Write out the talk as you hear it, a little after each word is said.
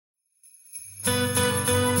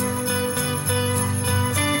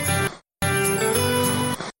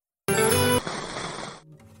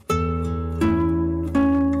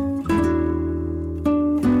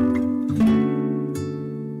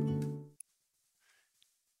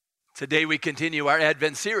Today we continue our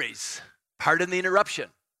Advent series, Pardon the Interruption,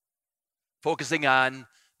 focusing on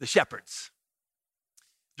the shepherds.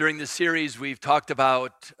 During this series, we've talked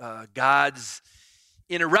about God's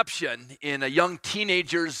interruption in a young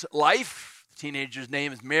teenager's life. The teenager's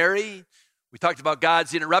name is Mary. We talked about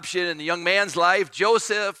God's interruption in the young man's life,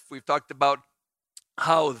 Joseph. We've talked about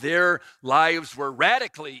how their lives were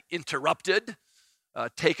radically interrupted,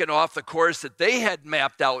 taken off the course that they had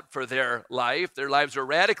mapped out for their life. Their lives were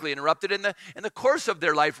radically interrupted, and the course of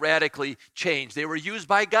their life radically changed. They were used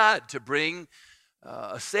by God to bring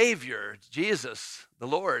a Savior, Jesus, the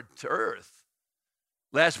Lord, to earth.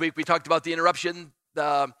 Last week, we talked about the interruption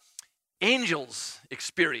the angels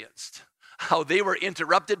experienced, how they were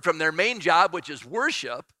interrupted from their main job, which is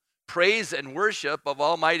worship, praise and worship of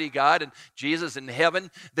Almighty God and Jesus in heaven.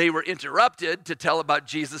 They were interrupted to tell about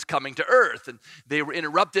Jesus coming to earth. And they were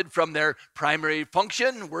interrupted from their primary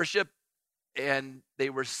function, worship, and they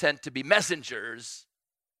were sent to be messengers,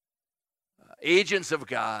 agents of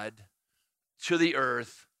God to the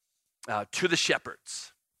earth, to the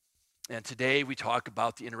shepherds. And today we talk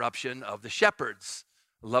about the interruption of the shepherds.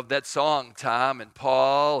 I love that song, Tom and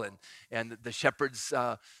Paul, and the shepherds'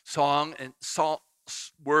 song and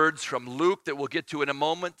words from Luke that we'll get to in a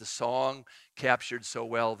moment. The song captured so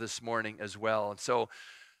well this morning as well. And so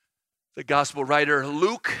the gospel writer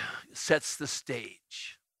Luke sets the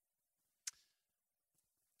stage.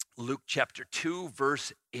 Luke chapter 2,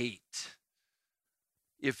 verse 8.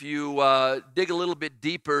 If you dig a little bit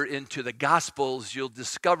deeper into the Gospels, you'll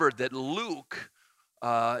discover that Luke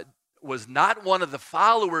was not one of the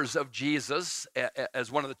followers of Jesus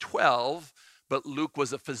as one of the 12, but Luke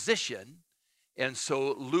was a physician. And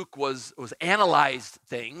so Luke was analyzed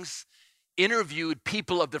things, interviewed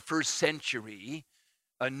people of the first century.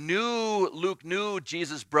 Luke knew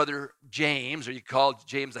Jesus' brother James, or you call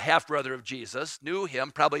James the half-brother of Jesus, knew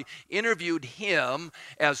him, probably interviewed him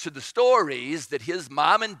as to the stories that his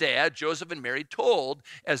mom and dad, Joseph and Mary, told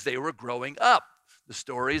as they were growing up. The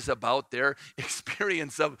stories about their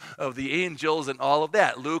experience of the angels and all of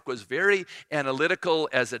that. Luke was very analytical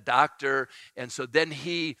as a doctor, and so then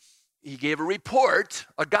he gave a report,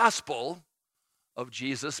 a gospel of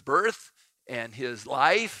Jesus' birth and his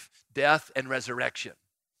life, death, and resurrection.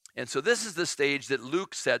 And so this is the stage that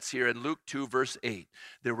Luke sets here in Luke 2, verse 8.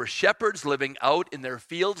 There were shepherds living out in their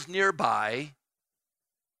fields nearby,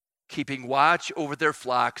 keeping watch over their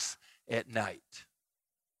flocks at night.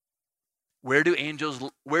 Where do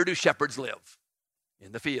shepherds live?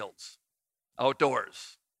 In the fields,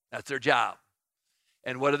 outdoors. That's their job.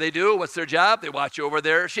 And what do? What's their job? They watch over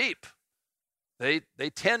their sheep. They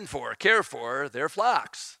care for their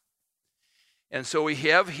flocks. And so we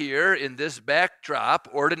have here in this backdrop,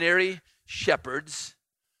 ordinary shepherds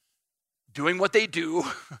doing what they do,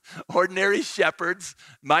 ordinary shepherds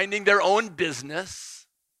minding their own business.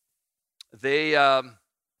 They have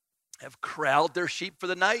corralled their sheep for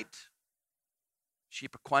the night.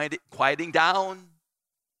 Sheep are quieting down.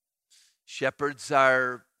 Shepherds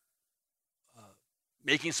are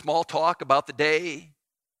making small talk about the day,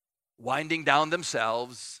 winding down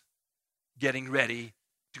themselves, getting ready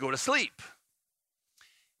to go to sleep.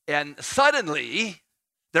 And suddenly,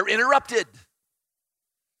 they're interrupted.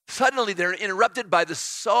 Suddenly, they're interrupted by the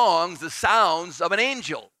sounds of an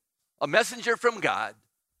angel, a messenger from God.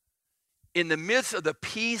 In the midst of the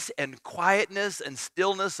peace and quietness and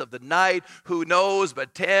stillness of the night, who knows,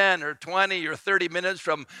 but 10 or 20 or 30 minutes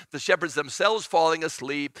from the shepherds themselves falling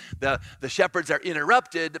asleep, the shepherds are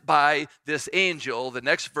interrupted by this angel. The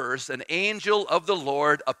next verse, an angel of the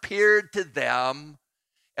Lord appeared to them,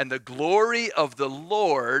 and the glory of the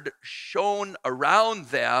Lord shone around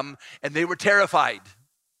them, and they were terrified.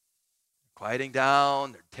 Quieting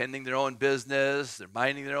down, they're tending their own business, they're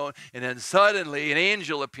minding their own, and then suddenly an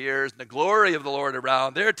angel appears and the glory of the Lord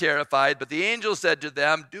around. They're terrified, but the angel said to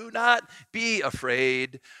them, "Do not be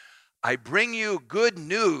afraid. I bring you good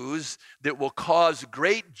news that will cause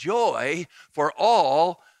great joy for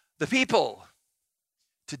all the people.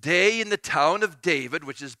 Today in the town of David,"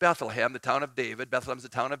 which is Bethlehem, the town of David, Bethlehem's the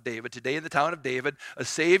town of David. Today in the town of David, a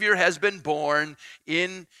Savior has been born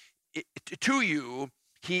to you.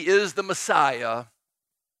 He is the Messiah,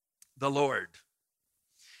 the Lord.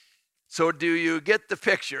 So do you get the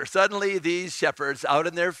picture? Suddenly these shepherds out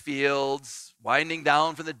in their fields, winding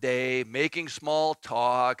down for the day, making small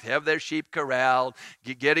talk, have their sheep corralled,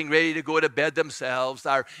 getting ready to go to bed themselves.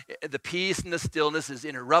 The peace and the stillness is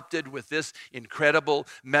interrupted with this incredible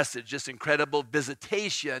message, this incredible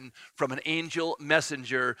visitation from an angel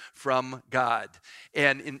messenger from God.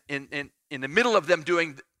 And in the middle of them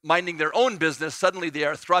minding their own business, suddenly they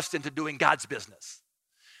are thrust into doing God's business.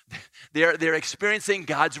 They're experiencing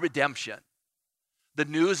God's redemption, the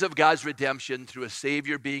news of God's redemption through a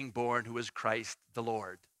Savior being born who is Christ the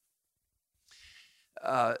Lord.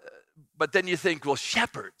 But then you think, well,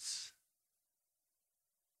 shepherds.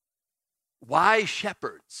 Why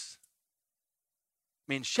shepherds?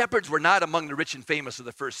 I mean, shepherds were not among the rich and famous of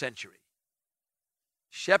the first century.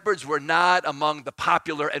 Shepherds were not among the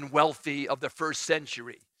popular and wealthy of the first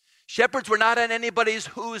century. Shepherds were not on anybody's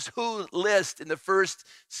who's who list in the first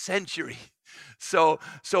century. So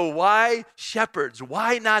why shepherds?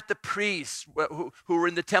 Why not the priests who were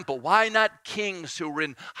in the temple? Why not kings who were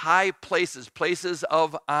in high places, places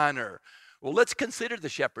of honor? Well, let's consider the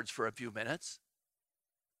shepherds for a few minutes.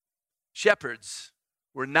 Shepherds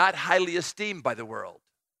were not highly esteemed by the world.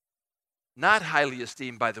 Not highly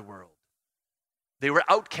esteemed by the world. They were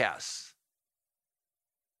outcasts.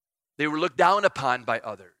 They were looked down upon by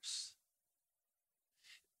others.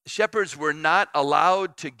 Shepherds were not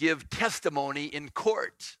allowed to give testimony in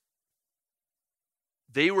court.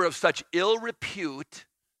 They were of such ill repute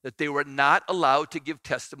that they were not allowed to give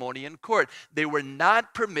testimony in court. They were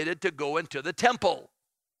not permitted to go into the temple.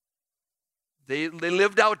 They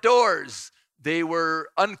lived outdoors. They were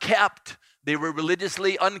unkept. They were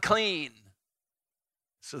religiously unclean.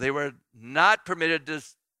 So they were not permitted to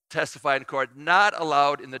testify in court, not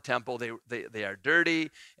allowed in the temple. They are dirty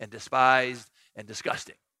and despised and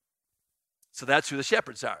disgusting. So that's who the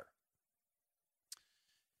shepherds are.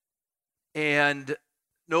 And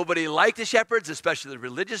nobody liked the shepherds, especially the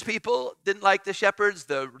religious people didn't like the shepherds.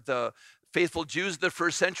 The faithful Jews of the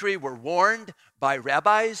first century were warned by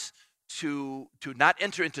rabbis to not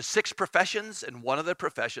enter into 6 professions, and one of the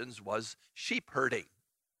professions was sheep herding.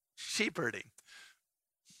 Sheep herding.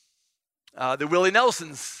 The Willie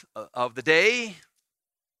Nelsons of the day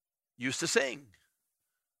used to sing,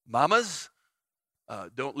 "Mamas,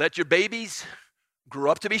 don't let your babies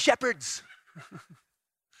grow up to be shepherds."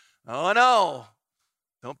 Oh no,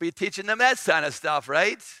 don't be teaching them that kind of stuff,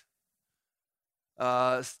 right?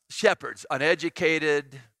 Shepherds,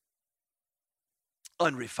 uneducated,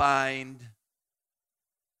 unrefined,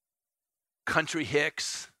 country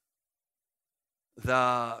hicks,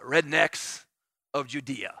 the rednecks of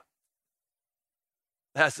Judea.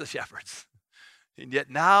 That's the shepherds. And yet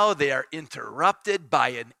now they are interrupted by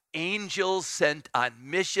an angel sent on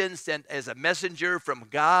mission, sent as a messenger from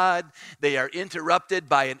God. They are interrupted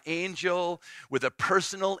by an angel with a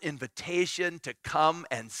personal invitation to come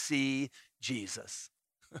and see Jesus.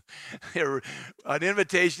 An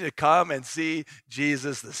invitation to come and see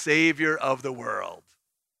Jesus, the Savior of the world.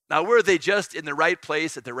 Now, were they just in the right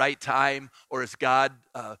place at the right time, or is God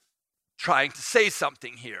trying to say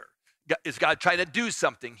something here? Is God trying to do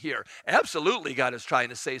something here? Absolutely, God is trying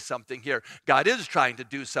to say something here. God is trying to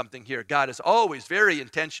do something here. God is always very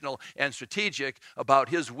intentional and strategic about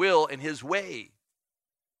his will and his way.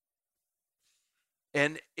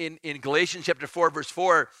 And in Galatians chapter 4, verse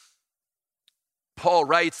 4, Paul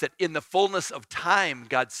writes that in the fullness of time,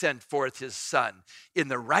 God sent forth his son. In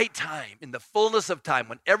the right time, in the fullness of time,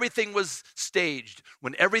 when everything was staged,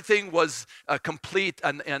 when everything was complete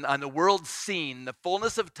on the world scene, the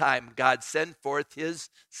fullness of time, God sent forth his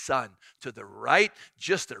son to the right,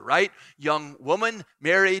 just the right young woman,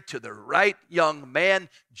 Mary, to the right young man,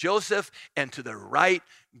 Joseph, and to the right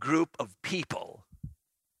group of people,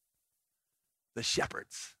 the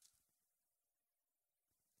shepherds.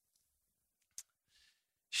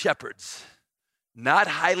 Shepherds, not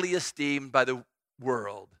highly esteemed by the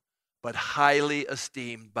world, but highly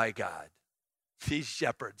esteemed by God. These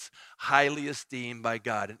shepherds, highly esteemed by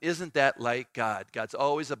God. And isn't that like God? God's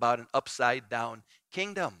always about an upside down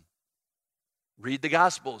kingdom. Read the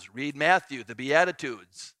Gospels, read Matthew, the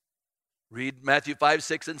Beatitudes. Read Matthew 5,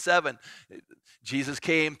 6, and 7. Jesus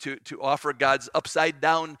came to offer God's upside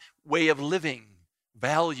down way of living,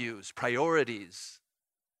 values, priorities.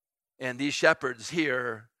 And these shepherds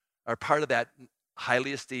here are part of that,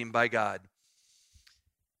 highly esteemed by God.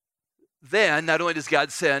 Then, not only does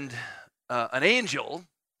God send an angel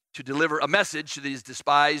to deliver a message to these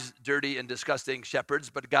despised, dirty, and disgusting shepherds,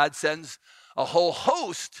 but God sends a whole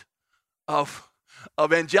host of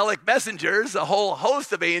angelic messengers, a whole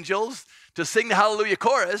host of angels to sing the Hallelujah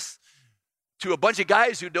chorus to a bunch of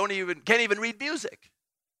guys who can't even read music.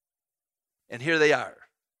 And here they are.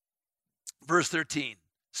 Verse 13.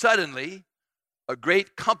 Suddenly, a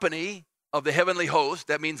great company of the heavenly host,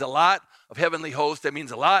 that means a lot of heavenly hosts, that means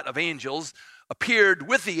a lot of angels, appeared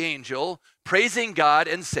with the angel, praising God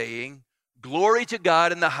and saying, "Glory to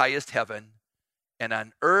God in the highest heaven, and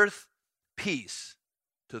on earth peace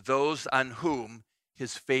to those on whom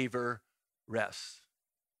his favor rests."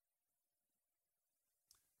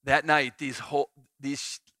 That night, these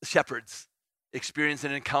shepherds experience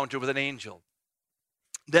an encounter with an angel.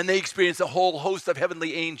 Then they experience a whole host of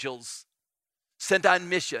heavenly angels sent on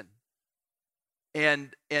mission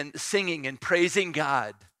and singing and praising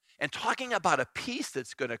God and talking about a peace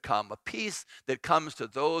that's going to come, a peace that comes to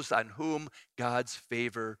those on whom God's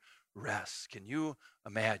favor rests. Can you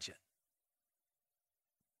imagine?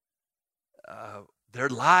 Their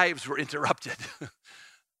lives were interrupted.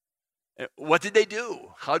 What did they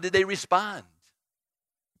do? How did they respond?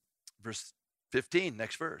 Verse 15,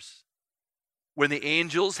 next verse. When the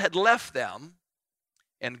angels had left them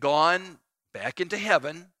and gone back into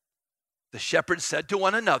heaven, the shepherds said to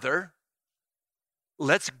one another,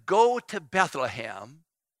 "Let's go to Bethlehem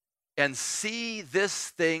and see this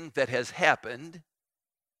thing that has happened,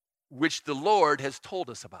 which the Lord has told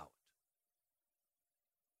us about."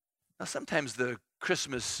 Now, sometimes the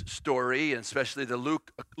Christmas story, and especially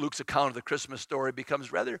Luke's account of the Christmas story,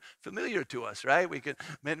 becomes rather familiar to us, right?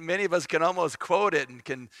 Many of us can almost quote it and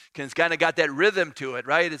can kind of got that rhythm to it,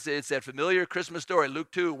 right? It's that familiar Christmas story,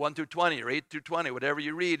 Luke 2, 1 through 20, or 8 through 20, whatever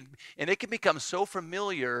you read. And it can become so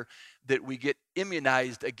familiar that we get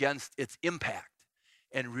immunized against its impact.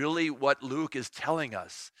 And really what Luke is telling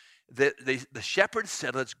us, that the shepherds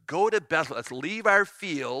said, let's go to Bethlehem, let's leave our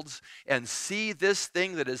fields and see this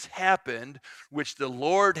thing that has happened, which the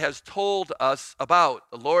Lord has told us about.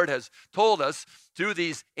 The Lord has told us through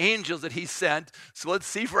these angels that he sent, so let's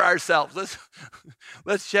see for ourselves.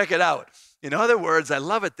 Let's check it out. In other words, I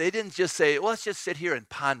love it. They didn't just say, well, let's just sit here and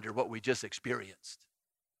ponder what we just experienced.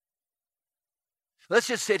 Let's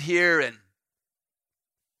just sit here and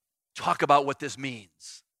talk about what this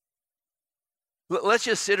means. Let's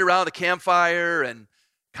just sit around the campfire and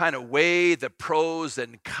kind of weigh the pros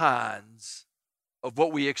and cons of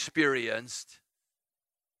what we experienced,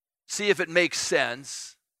 see if it makes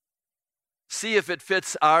sense, see if it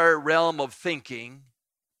fits our realm of thinking.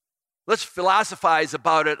 Let's philosophize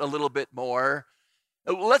about it a little bit more.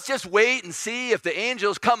 Let's just wait and see if the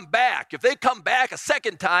angels come back. If they come back a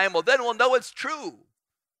second time, well, then we'll know it's true.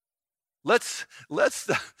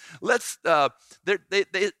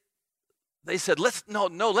 They said, let's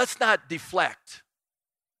not deflect.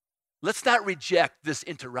 Let's not reject this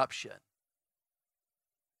interruption.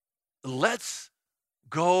 Let's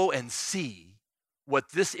go and see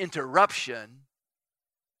what this interruption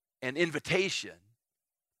and invitation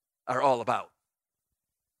are all about.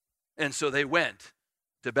 And so they went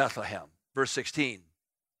to Bethlehem. Verse 16.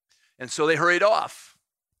 And so they hurried off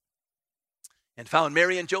and found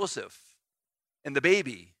Mary and Joseph and the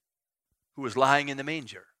baby who was lying in the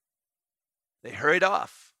manger. They hurried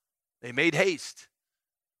off. They made haste.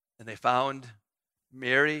 And they found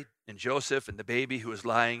Mary and Joseph and the baby who was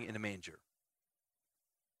lying in a manger.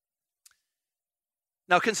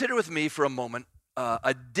 Now consider with me for a moment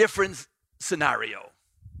a different scenario.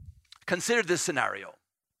 Consider this scenario.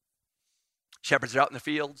 Shepherds are out in the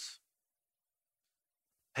fields.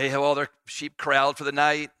 They have all their sheep corralled for the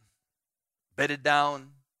night, bedded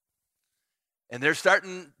down. And they're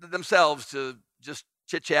starting themselves to just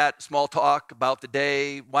chit-chat, small talk about the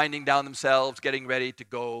day, winding down themselves, getting ready to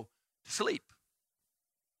go to sleep.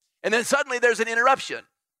 And then suddenly there's an interruption.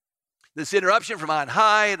 This interruption from on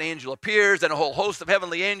high, an angel appears, and a whole host of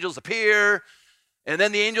heavenly angels appear, and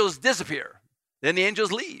then the angels disappear. Then the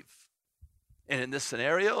angels leave. And in this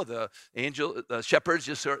scenario, the shepherds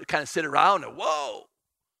just sort of kind of sit around and, whoa,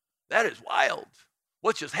 that is wild.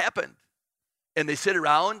 What just happened? And they sit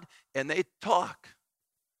around and they talk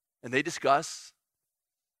and they discuss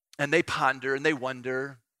and they ponder and they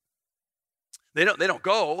wonder. They don't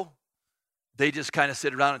go. They just kind of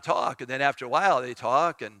sit around and talk. And then after a while, they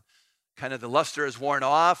talk and kind of the luster is worn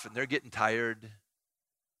off and they're getting tired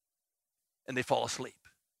and they fall asleep.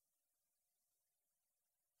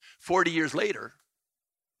 40 years later,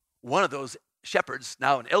 one of those shepherds,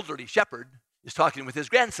 now an elderly shepherd, is talking with his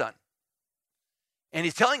grandson. And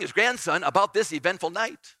he's telling his grandson about this eventful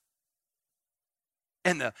night.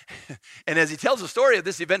 And as he tells the story of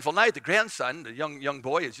this eventful night, the grandson, the young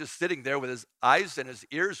boy, is just sitting there with his eyes and his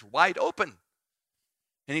ears wide open.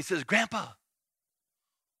 And he says, "Grandpa,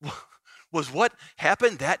 was what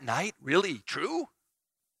happened that night really true?"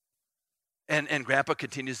 And Grandpa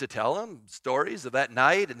continues to tell him stories of that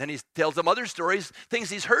night, and then he tells him other stories, things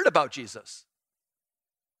he's heard about Jesus.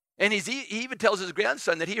 And he even tells his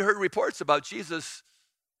grandson that he heard reports about Jesus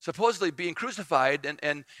supposedly being crucified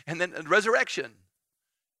and then resurrection.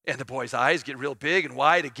 And the boy's eyes get real big and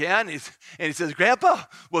wide again. And he says, "Grandpa,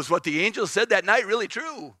 was what the angel said that night really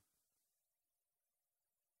true?"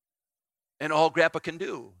 And all Grandpa can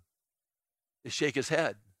do is shake his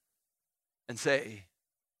head and say,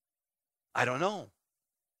 "I don't know.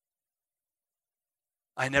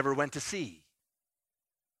 I never went to see.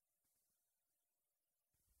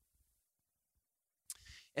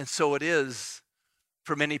 And so it is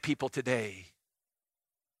for many people today.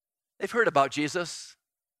 They've heard about Jesus.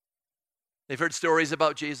 They've heard stories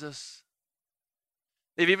about Jesus.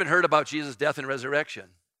 They've even heard about Jesus' death and resurrection.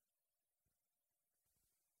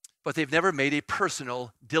 But they've never made a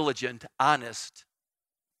personal, diligent, honest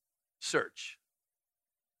search.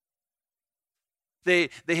 They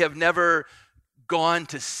have never gone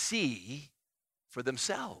to see for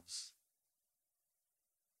themselves.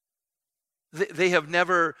 They have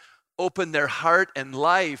never opened their heart and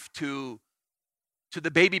life to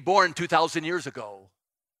the baby born 2,000 years ago,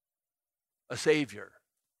 a Savior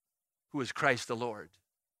who is Christ the Lord.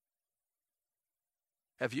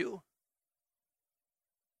 Have you?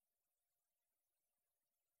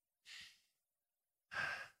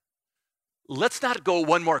 Let's not go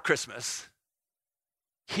one more Christmas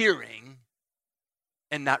hearing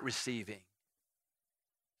and not receiving.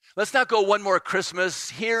 Let's not go one more Christmas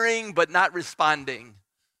hearing but not responding.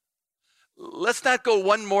 Let's not go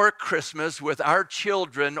one more Christmas with our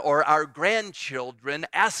children or our grandchildren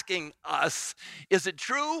asking us, is it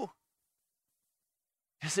true?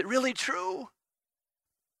 Is it really true?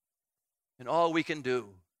 And all we can do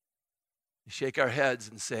is shake our heads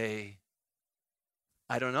and say,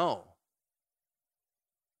 I don't know.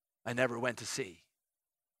 I never went to see.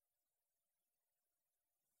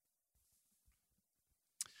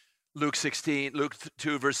 Luke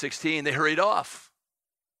 2, verse 16, they hurried off.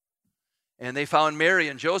 And they found Mary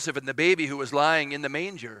and Joseph and the baby who was lying in the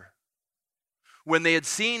manger. When they had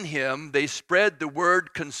seen him, they spread the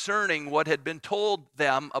word concerning what had been told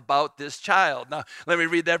them about this child. Now, let me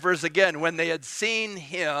read that verse again. When they had seen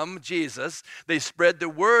him, Jesus, they spread the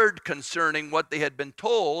word concerning what they had been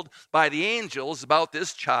told by the angels about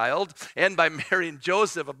this child and by Mary and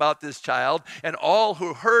Joseph about this child. And all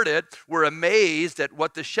who heard it were amazed at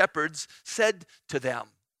what the shepherds said to them.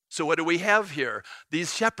 So what do we have here?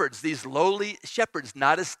 These shepherds, these lowly shepherds,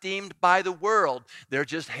 not esteemed by the world. They're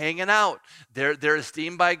just hanging out. They're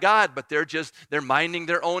esteemed by God, but they're minding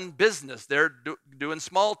their own business. They're doing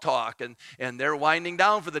small talk and they're winding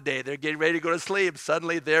down for the day. They're getting ready to go to sleep.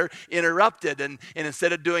 Suddenly they're interrupted. And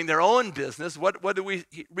instead of doing their own business, what do we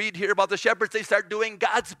read here about the shepherds? They start doing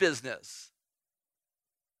God's business.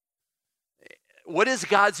 What is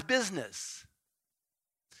God's business?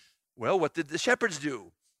 Well, what did the shepherds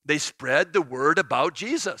do? They spread the word about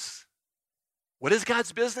Jesus. What is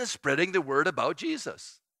God's business? Spreading the word about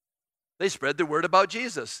Jesus. They spread the word about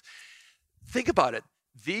Jesus. Think about it.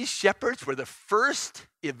 These shepherds were the first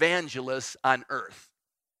evangelists on earth.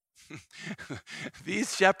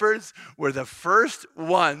 These shepherds were the first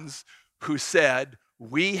ones who said,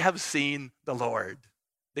 we have seen the Lord.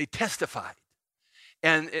 They testified.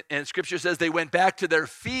 And Scripture says they went back to their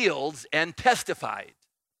fields and testified.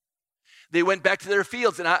 They went back to their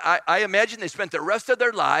fields, and I imagine they spent the rest of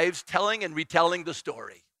their lives telling and retelling the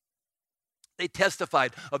story. They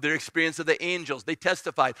testified of their experience of the angels. They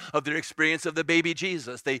testified of their experience of the baby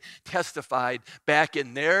Jesus. They testified back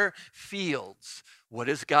in their fields. What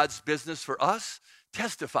is God's business for us?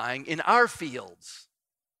 Testifying in our fields.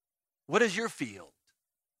 What is your field?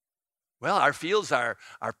 Well, our fields are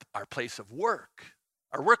our place of work,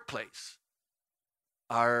 our workplace,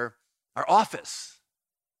 our office,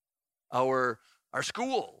 our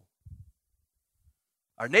school,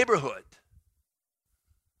 our neighborhood,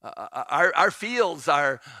 our fields,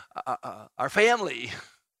 our family.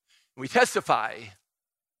 We testify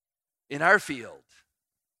in our field.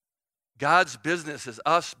 God's business is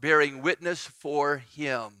us bearing witness for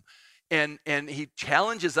him. And he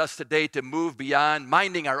challenges us today to move beyond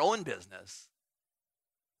minding our own business.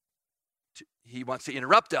 He wants to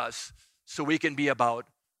interrupt us so we can be about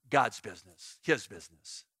God's business, his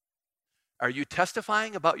business. Are you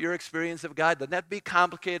testifying about your experience of God? Doesn't that be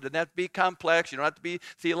complicated? Doesn't that be complex? You don't have to be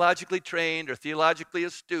theologically trained or theologically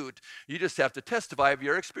astute. You just have to testify of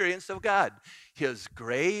your experience of God. His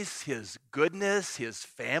grace, his goodness, his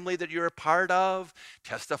family that you're a part of,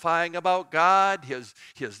 testifying about God, his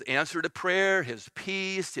answer to prayer, his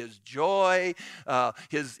peace, his joy,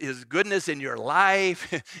 his goodness in your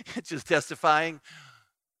life. It's just testifying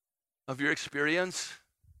of your experience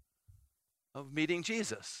of meeting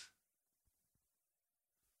Jesus.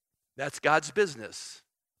 That's God's business.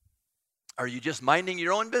 Are you just minding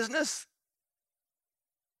your own business?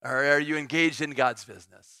 Or are you engaged in God's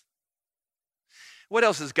business? What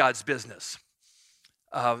else is God's business?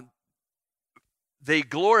 They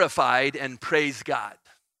glorified and praised God.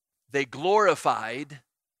 They glorified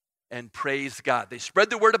and praised God. They spread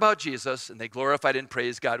the word about Jesus and they glorified and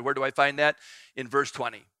praised God. Where do I find that? In verse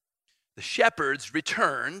 20. The shepherds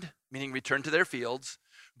returned, meaning returned to their fields,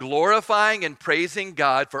 glorifying and praising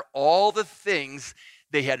God for all the things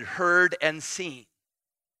they had heard and seen,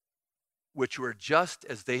 which were just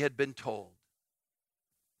as they had been told.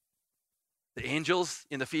 The angels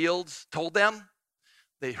in the fields told them.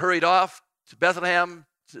 They hurried off to Bethlehem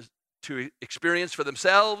to experience for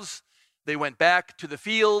themselves. They went back to the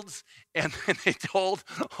fields, and then they told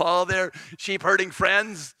all their sheep herding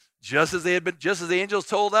friends, just as the angels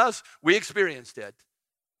told us, we experienced it.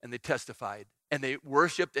 And they testified, and they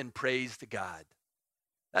worshiped and praised God.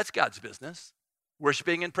 That's God's business,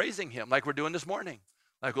 worshiping and praising him like we're doing this morning,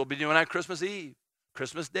 like we'll be doing on Christmas Eve,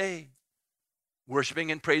 Christmas Day.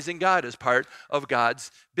 Worshiping and praising God is part of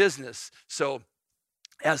God's business. So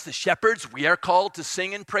as the shepherds, we are called to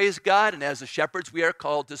sing and praise God, and as the shepherds, we are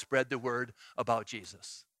called to spread the word about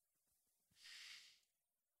Jesus.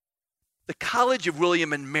 The College of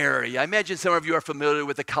William and Mary. I imagine some of you are familiar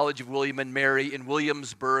with the College of William and Mary in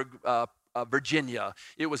Williamsburg, Virginia.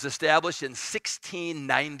 It was established in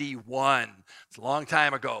 1691. It's a long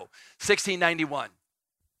time ago. 1691.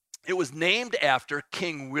 It was named after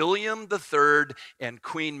King William III and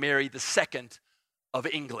Queen Mary II of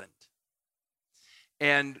England.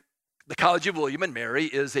 And the College of William and Mary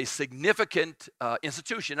is a significant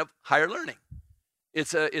institution of higher learning.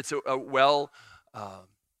 It's a well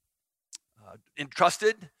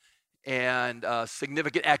entrusted and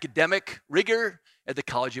significant academic rigor at the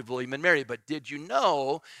College of William and Mary. But did you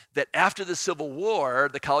know that after the Civil War,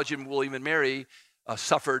 the College of William and Mary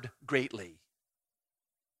suffered greatly?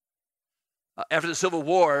 After the Civil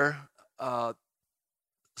War,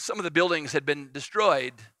 some of the buildings had been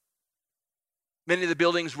destroyed. Many of the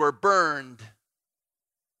buildings were burned.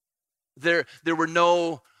 There were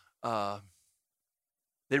no,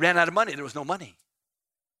 they ran out of money. There was no money.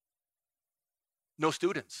 No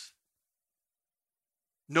students.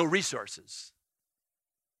 No resources.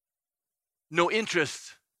 No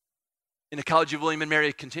interest in the College of William and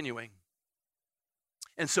Mary continuing.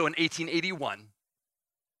 And so in 1881,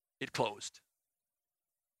 it closed.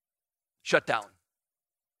 Shut down.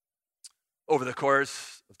 Over the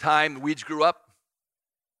course of time, the weeds grew up.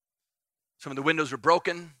 Some of the windows were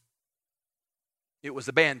broken. It was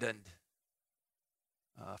abandoned,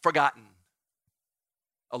 forgotten,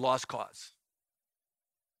 a lost cause.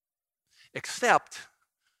 Except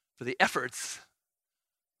for the efforts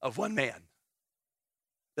of one man,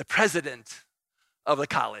 the president of the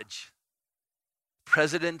college,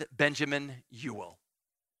 President Benjamin Ewell.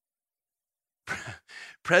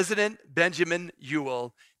 President Benjamin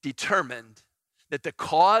Ewell determined that the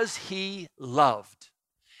cause he loved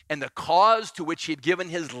and the cause to which he'd given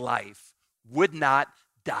his life would not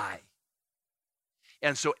die.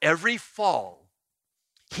 And so every fall,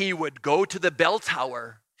 he would go to the bell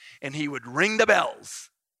tower and he would ring the bells,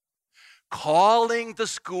 calling the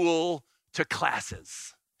school to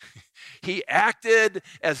classes. He acted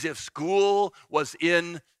as if school was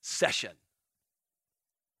in session.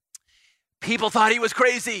 People thought he was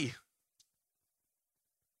crazy.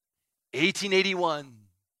 1881,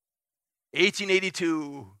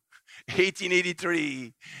 1882,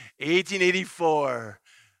 1883, 1884.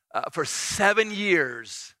 For 7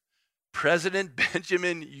 years, President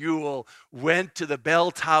Benjamin Ewell went to the bell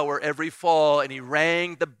tower every fall and he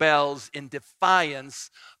rang the bells in defiance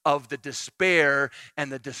of the despair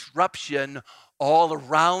and the disruption all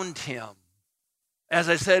around him. As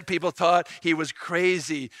I said, people thought he was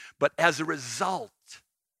crazy, but as a result,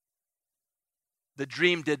 the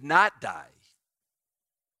dream did not die.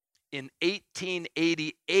 In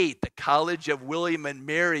 1888, the College of William and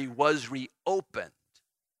Mary was reopened,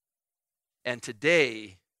 and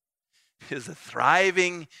today is a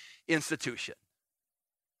thriving institution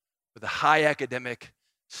with a high academic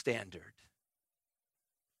standard.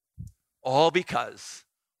 All because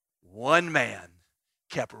one man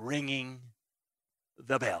kept ringing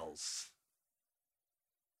the bells.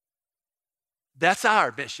 That's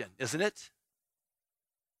our mission, isn't it?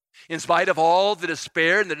 In spite of all the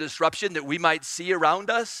despair and the disruption that we might see around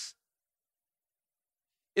us,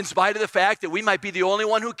 in spite of the fact that we might be the only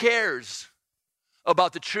one who cares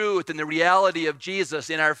about the truth and the reality of Jesus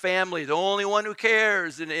in our family, the only one who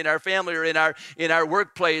cares in our family or in our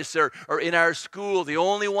workplace or in our school, the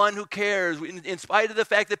only one who cares, in spite of the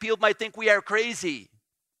fact that people might think we are crazy.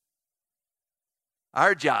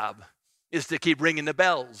 Our job is to keep ringing the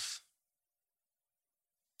bells,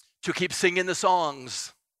 to keep singing the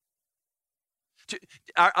songs.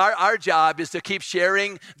 Our job is to keep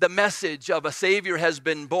sharing the message of a Savior has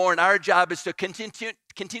been born. Our job is to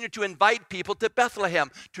continue to invite people to Bethlehem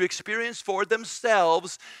to experience for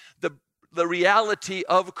themselves the the reality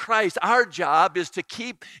of Christ. Our job is to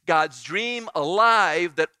keep God's dream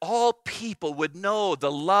alive that all people would know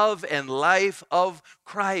the love and life of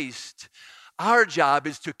Christ. Our job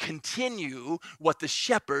is to continue what the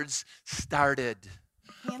shepherds started.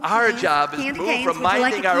 Our job is to move from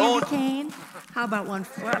minding our own. Cane? How about one?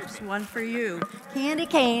 Whoops, one for you. Candy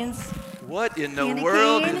canes. What in the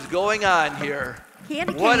world is going on here?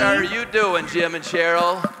 Candy What cane. are you doing, Jim and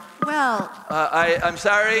Cheryl? Well, I'm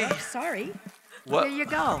sorry. sorry. What? Here you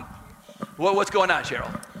go. What's going on,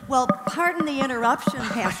 Cheryl? Well, pardon the interruption,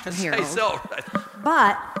 Pastor Say Harold. so.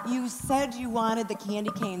 But you said you wanted the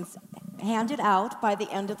candy canes handed out by the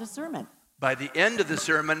end of the sermon. By the end of the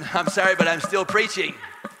sermon, I'm sorry, but I'm still preaching.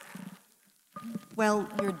 Well,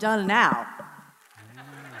 you're done now.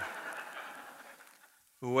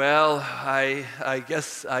 Well, I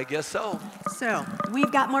guess so. So,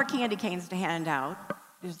 we've got more candy canes to hand out.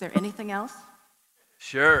 Is there anything else?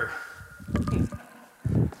 Sure. Okay.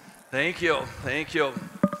 Thank you.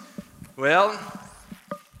 Well,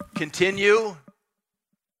 continue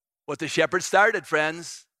what the shepherd started,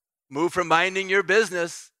 friends. Move from minding your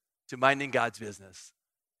business to minding God's business.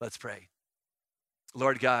 Let's pray.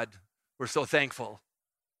 Lord God, we're so thankful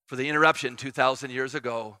for the interruption 2,000 years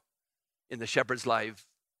ago in the shepherd's life.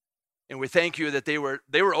 And we thank you that they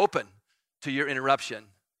were open to your interruption.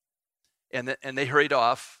 And they hurried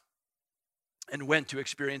off and went to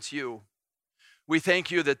experience you. We thank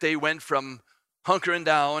you that they went from hunkering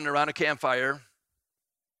down around a campfire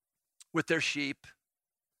with their sheep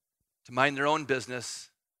to mind their own business,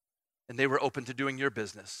 and they were open to doing your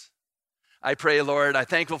business. I pray, Lord, I'm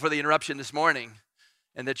thankful for the interruption this morning,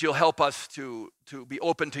 and that you'll help us to be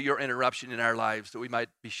open to your interruption in our lives, that we might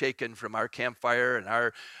be shaken from our campfire and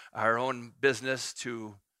our own business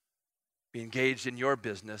to be engaged in your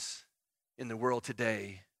business in the world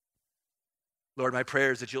today. Lord, my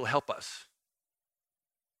prayer is that you'll help us,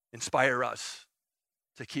 inspire us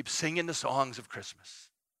to keep singing the songs of Christmas.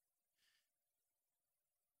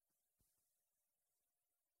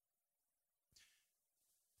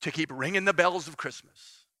 To keep ringing the bells of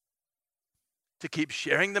Christmas. To keep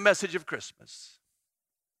sharing the message of Christmas.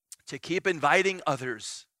 To keep inviting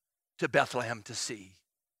others to Bethlehem to see.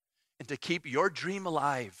 And to keep your dream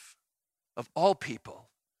alive of all people,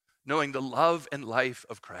 knowing the love and life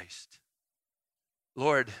of Christ.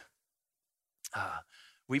 Lord,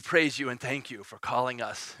 we praise you and thank you for calling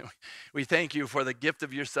us. We thank you for the gift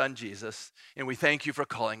of your Son, Jesus, and we thank you for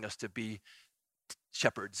calling us to be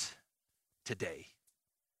shepherds today.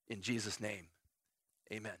 In Jesus' name,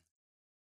 amen.